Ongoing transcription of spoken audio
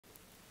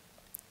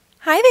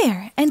Hi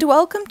there, and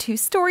welcome to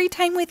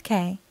Storytime with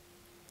Kay.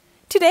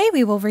 Today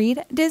we will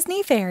read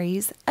Disney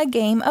Fairies, A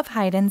Game of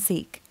Hide and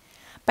Seek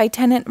by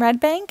Tennant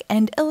Redbank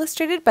and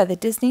illustrated by the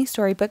Disney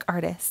Storybook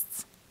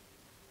Artists.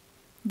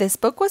 This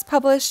book was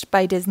published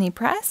by Disney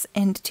Press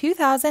in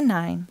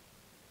 2009.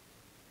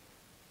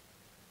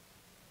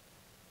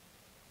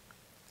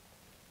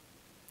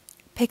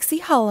 Pixie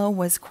Hollow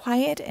was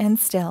quiet and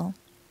still.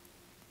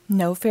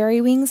 No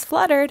fairy wings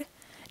fluttered,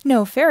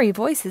 no fairy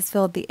voices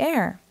filled the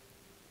air.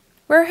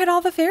 Where had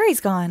all the fairies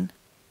gone?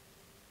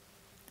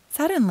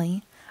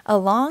 Suddenly,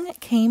 along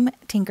came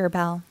Tinker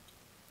Bell.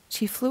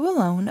 She flew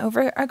alone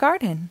over a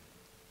garden.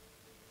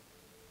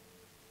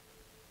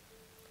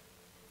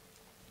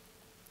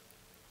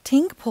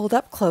 Tink pulled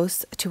up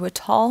close to a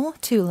tall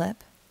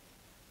tulip.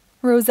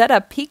 Rosetta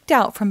peeked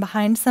out from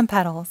behind some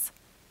petals.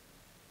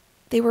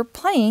 They were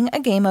playing a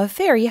game of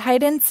fairy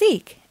hide and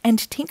seek, and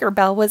Tinker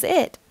Bell was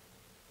it.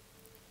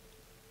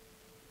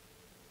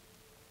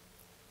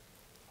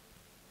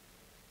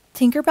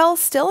 Tinker Bell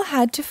still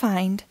had to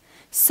find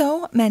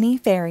so many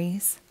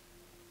fairies.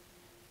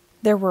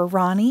 There were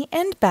Ronnie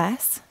and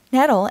Bess,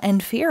 Nettle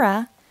and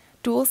Fira,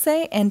 Dulce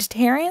and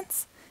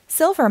Terence,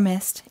 Silver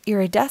Mist,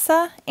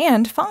 Iridessa,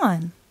 and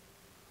Fawn.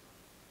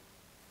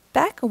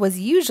 Beck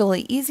was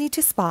usually easy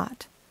to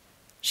spot.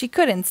 She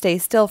couldn't stay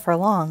still for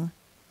long.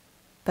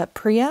 But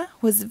Priya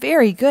was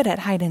very good at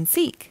hide and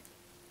seek.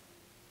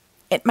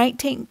 It might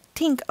take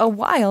Tink a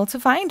while to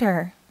find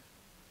her.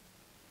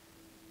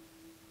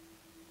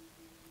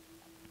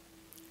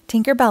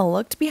 Tinker Bell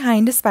looked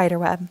behind a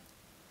spiderweb.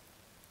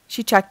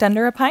 She checked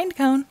under a pine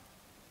cone.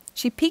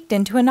 She peeked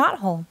into a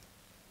knothole.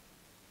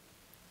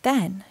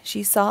 Then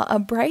she saw a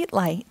bright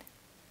light.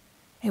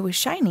 It was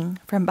shining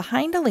from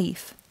behind a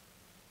leaf.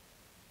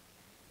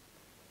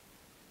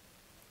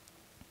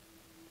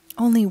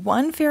 Only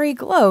one fairy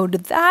glowed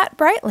that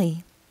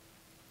brightly.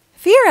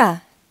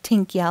 "Fira!"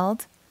 Tink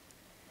yelled.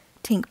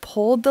 Tink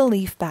pulled the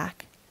leaf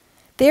back.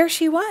 There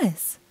she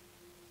was.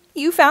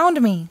 "You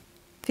found me,"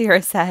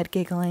 Fira said,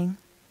 giggling.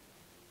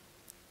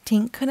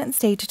 Tink couldn't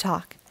stay to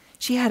talk.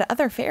 She had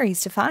other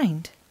fairies to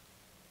find.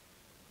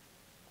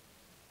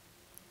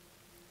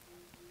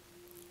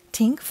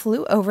 Tink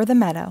flew over the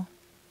meadow.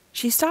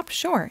 She stopped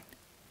short.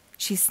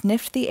 She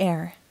sniffed the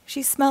air.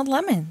 She smelled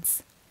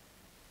lemons.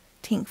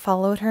 Tink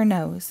followed her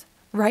nose,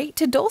 right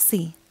to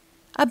Dulce,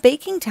 a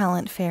baking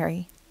talent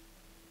fairy.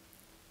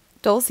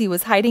 Dulce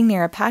was hiding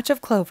near a patch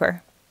of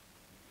clover.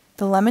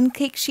 The lemon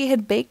cake she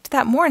had baked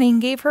that morning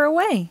gave her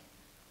away.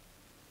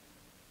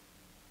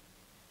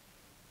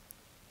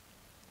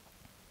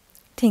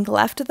 Tink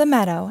left the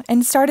meadow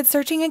and started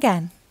searching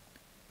again.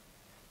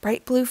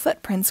 Bright blue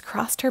footprints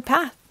crossed her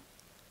path.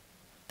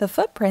 The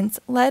footprints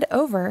led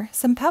over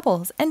some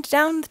pebbles and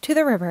down to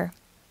the river.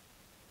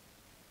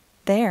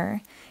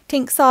 There,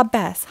 Tink saw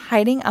Bess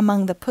hiding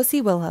among the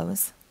pussy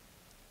willows.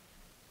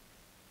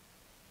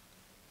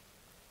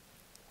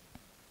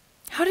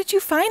 "How did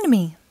you find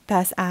me?"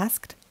 Bess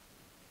asked.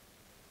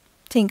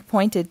 Tink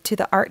pointed to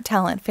the art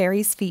talent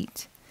fairy's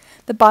feet.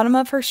 The bottom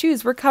of her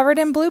shoes were covered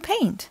in blue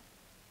paint.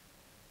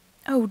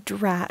 "Oh,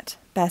 drat,"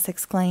 Bess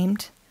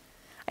exclaimed.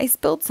 "I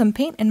spilled some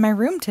paint in my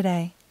room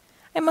today.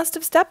 I must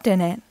have stepped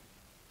in it."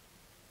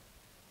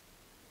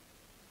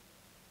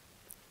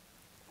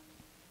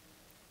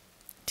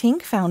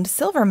 Tink found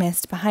Silver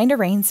Mist behind a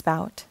rain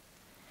spout.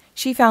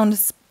 She found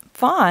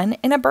Fawn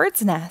in a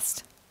bird's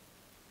nest.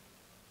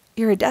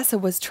 Iridessa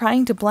was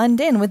trying to blend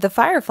in with the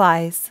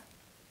fireflies.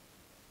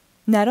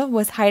 Nettle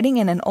was hiding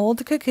in an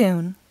old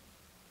cocoon.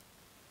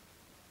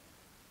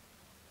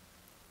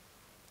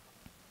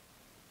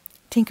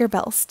 Tinker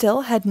Bell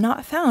still had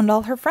not found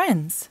all her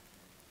friends.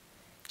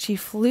 She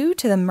flew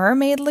to the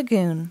Mermaid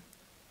Lagoon.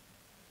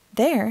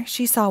 There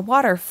she saw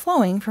water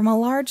flowing from a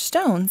large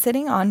stone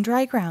sitting on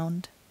dry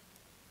ground.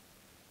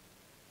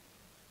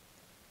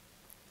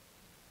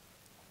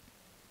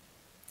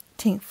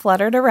 Tink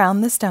fluttered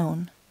around the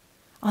stone.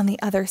 On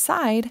the other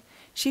side,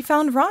 she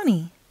found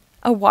Ronnie,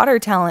 a water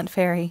talent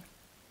fairy.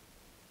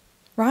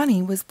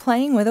 Ronnie was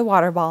playing with a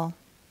water ball.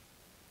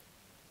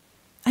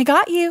 "I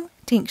got you!"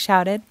 Tink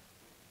shouted.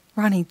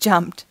 Ronnie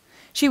jumped.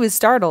 She was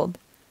startled.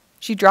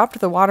 She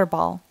dropped the water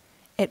ball.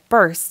 It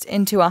burst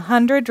into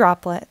 100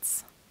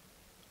 droplets.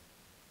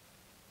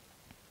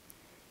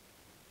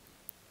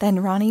 Then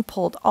Ronnie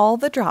pulled all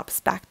the drops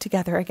back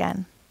together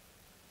again.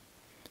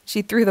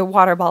 She threw the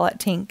water ball at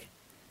Tink.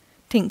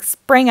 Tink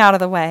sprang out of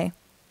the way.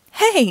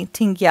 "Hey!"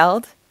 Tink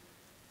yelled.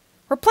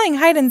 "We're playing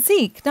hide and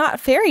seek, not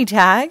fairy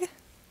tag."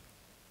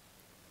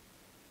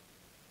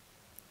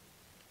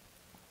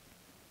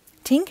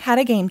 Tink had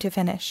a game to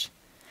finish,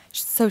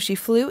 so she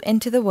flew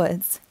into the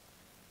woods.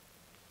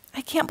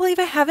 "I can't believe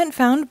I haven't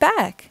found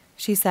Beck,"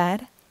 she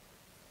said.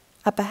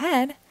 Up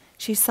ahead,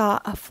 she saw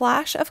a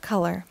flash of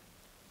color.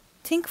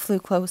 Tink flew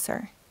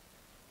closer.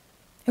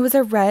 It was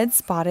a red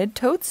spotted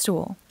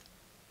toadstool.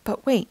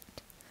 But wait,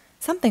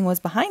 something was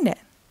behind it.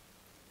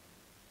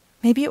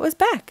 Maybe it was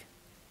Beck.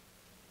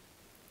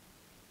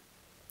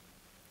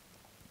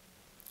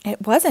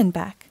 It wasn't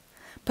Beck,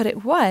 but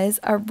it was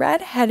a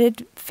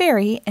red-headed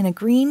fairy in a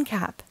green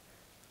cap.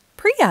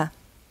 "Priya!"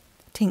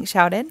 Tink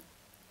shouted.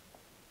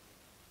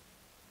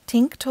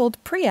 Tink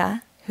told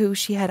Priya who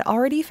she had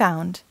already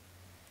found.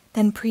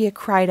 Then Priya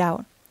cried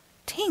out,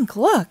 "Tink,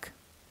 look!"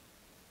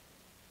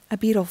 A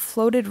beetle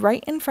floated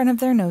right in front of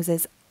their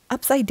noses,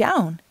 upside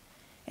down.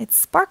 It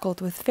sparkled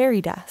with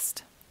fairy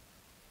dust.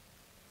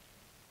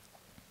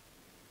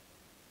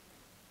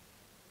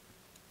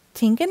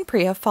 Tink and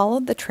Priya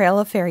followed the trail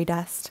of fairy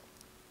dust.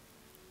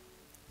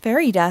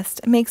 Fairy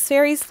dust makes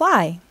fairies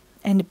fly,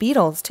 and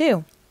beetles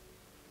too.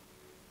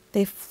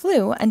 They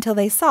flew until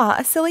they saw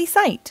a silly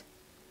sight.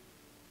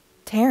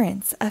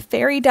 Terrence, a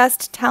fairy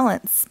dust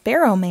talent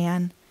sparrow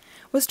man,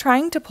 was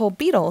trying to pull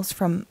beetles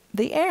from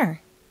the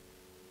air.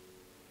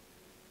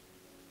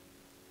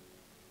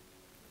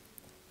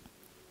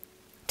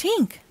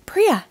 "Tink,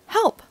 Priya,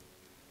 help!"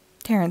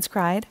 Terrence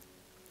cried.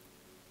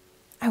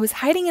 "I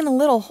was hiding in a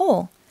little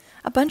hole.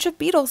 A bunch of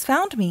beetles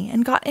found me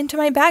and got into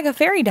my bag of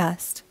fairy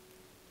dust."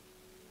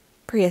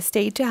 Priya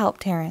stayed to help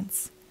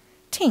Terrence.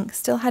 Tink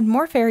still had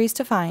more fairies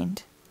to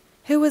find.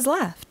 Who was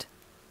left?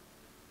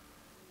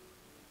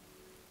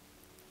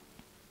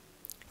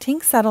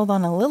 Tink settled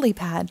on a lily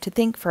pad to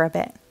think for a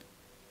bit.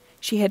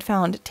 She had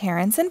found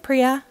Terrence and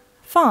Priya,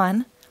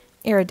 Fawn,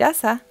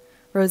 Iridessa,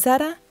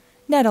 Rosetta,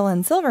 Nettle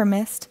and Silver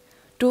Mist,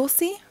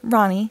 Dulcie,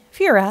 Ronnie,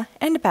 Fira,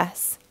 and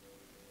Bess.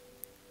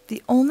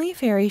 The only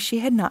fairy she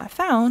had not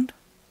found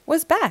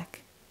was Beck.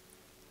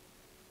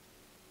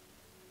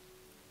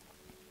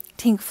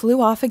 Tink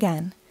flew off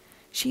again.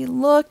 She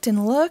looked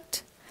and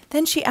looked,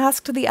 then she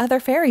asked the other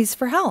fairies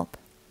for help.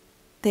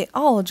 They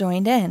all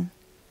joined in.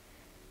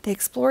 They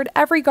explored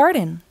every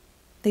garden.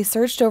 They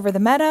searched over the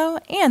meadow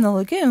and the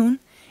lagoon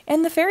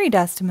and the fairy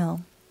dust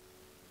mill.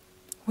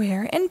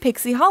 Where in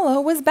Pixie Hollow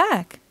was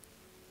Beck?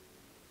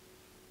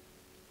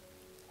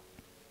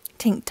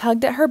 Tink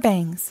tugged at her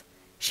bangs.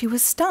 She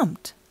was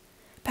stumped.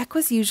 Beck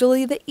was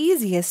usually the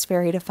easiest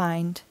fairy to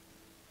find.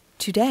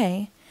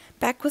 Today,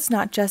 Beck was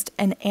not just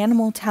an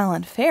animal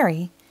talent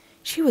fairy,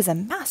 she was a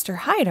master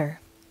hider.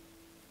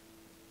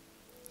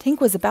 Tink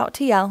was about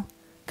to yell,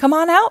 "Come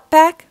on out,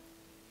 Beck!"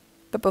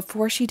 But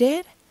before she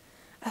did,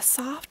 a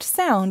soft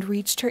sound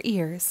reached her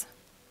ears.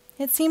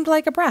 It seemed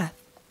like a breath,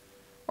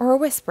 or a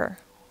whisper,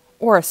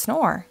 or a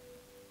snore.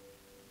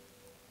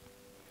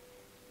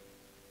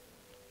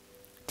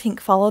 Tink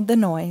followed the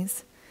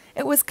noise.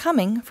 It was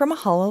coming from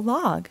a hollow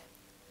log.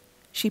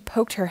 She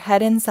poked her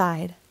head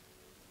inside.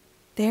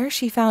 There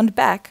she found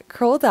Beck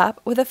curled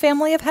up with a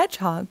family of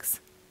hedgehogs.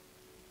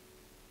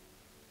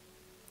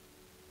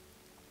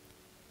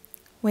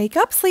 "Wake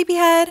up,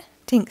 sleepyhead,"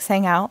 Tink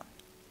sang out.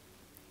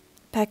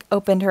 Beck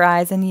opened her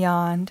eyes and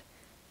yawned.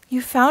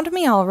 "You found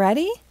me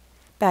already?"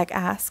 Beck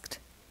asked.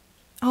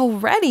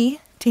 "Already?"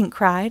 Tink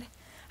cried.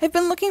 "I've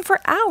been looking for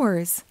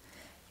hours.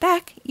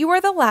 Beck, you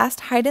are the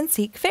last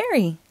hide-and-seek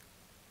fairy."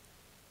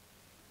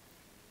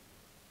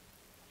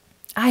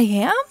 "I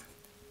am?"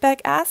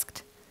 Beck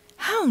asked.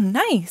 "How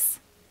nice."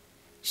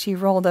 She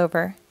rolled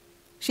over.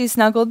 She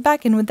snuggled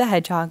back in with the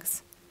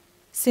hedgehogs.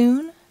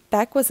 Soon,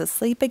 Beck was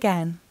asleep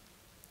again.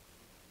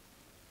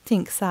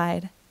 Tink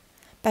sighed.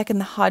 Beck and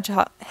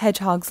the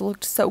hedgehogs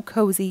looked so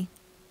cozy.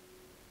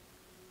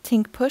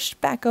 Tink pushed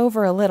Beck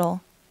over a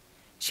little.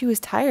 She was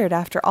tired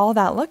after all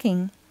that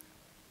looking.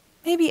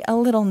 Maybe a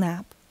little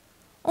nap,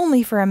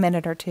 only for a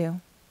minute or two.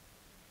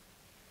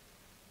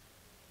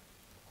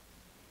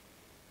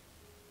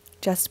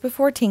 Just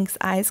before Tink's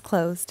eyes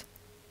closed,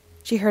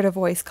 she heard a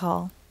voice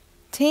call,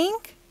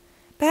 "Tink?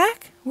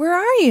 Beck, where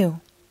are you?"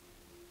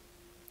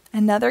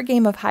 Another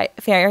game of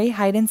fairy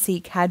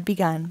hide-and-seek had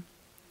begun.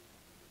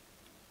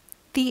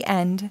 The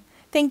end.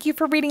 Thank you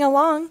for reading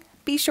along.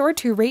 Be sure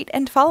to rate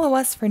and follow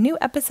us for new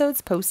episodes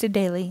posted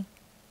daily.